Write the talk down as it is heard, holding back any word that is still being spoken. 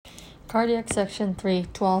Cardiac Section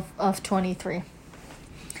 3:12 of 23.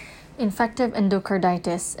 Infective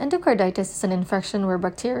endocarditis. Endocarditis is an infection where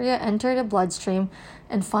bacteria enter the bloodstream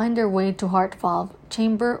and find their way to heart valve,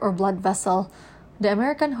 chamber, or blood vessel. The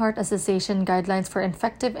American Heart Association guidelines for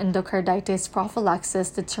infective endocarditis prophylaxis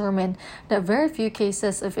determine that very few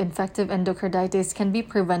cases of infective endocarditis can be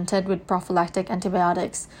prevented with prophylactic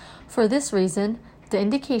antibiotics. For this reason, the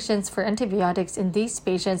indications for antibiotics in these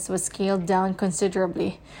patients was scaled down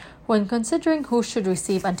considerably. When considering who should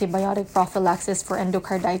receive antibiotic prophylaxis for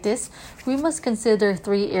endocarditis, we must consider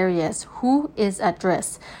three areas. Who is at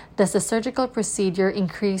risk? Does the surgical procedure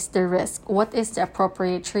increase the risk? What is the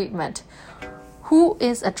appropriate treatment? Who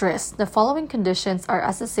is at risk? The following conditions are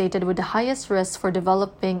associated with the highest risk for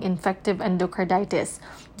developing infective endocarditis.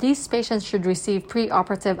 These patients should receive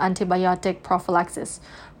preoperative antibiotic prophylaxis.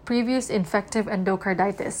 Previous infective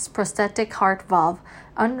endocarditis, prosthetic heart valve,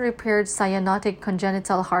 unrepaired cyanotic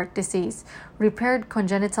congenital heart disease, repaired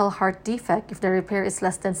congenital heart defect if the repair is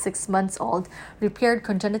less than 6 months old, repaired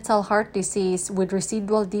congenital heart disease with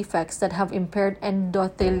residual defects that have impaired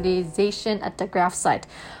endothelialization at the graft site,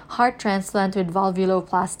 heart transplant with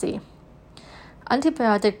valvuloplasty.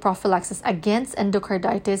 Antibiotic prophylaxis against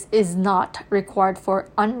endocarditis is not required for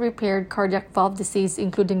unrepaired cardiac valve disease,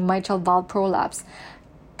 including mitral valve prolapse,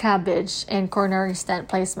 CABG, and coronary stent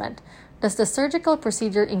placement. Does the surgical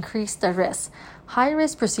procedure increase the risk?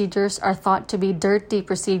 High-risk procedures are thought to be dirty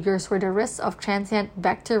procedures where the risk of transient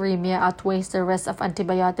bacteremia outweighs the risk of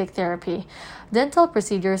antibiotic therapy. Dental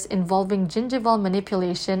procedures involving gingival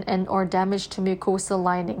manipulation and or damage to mucosal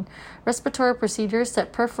lining. Respiratory procedures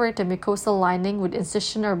that perforate the mucosal lining with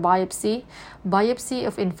incision or biopsy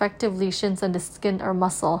of infective lesions on the skin or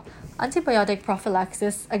muscle. Antibiotic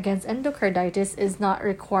prophylaxis against endocarditis is not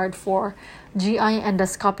required for GI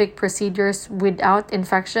endoscopic procedures without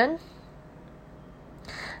infection,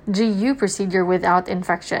 GU procedure without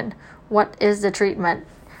infection. What is the treatment?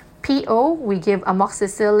 PO, we give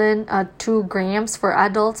amoxicillin 2 grams for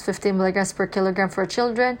adults, 50 milligrams per kilogram for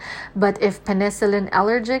children. But if penicillin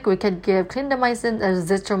allergic, we could give clindamycin,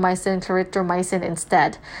 azithromycin, clarithromycin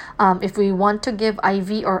instead. If we want to give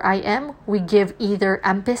IV or IM, we give either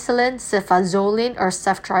ampicillin, cefazolin, or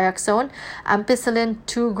ceftriaxone. Ampicillin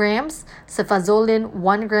 2 grams, cefazolin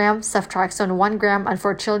 1 gram, ceftriaxone 1 gram, and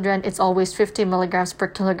for children, it's always 50 milligrams per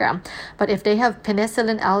kilogram. But if they have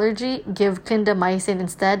penicillin allergy, give clindamycin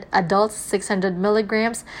instead. Adults 600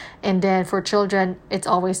 milligrams, and then for children it's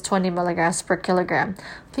always 20 milligrams per kilogram.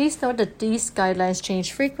 Please note that these guidelines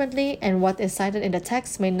change frequently and what is cited in the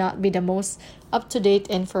text may not be the most up-to-date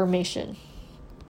information.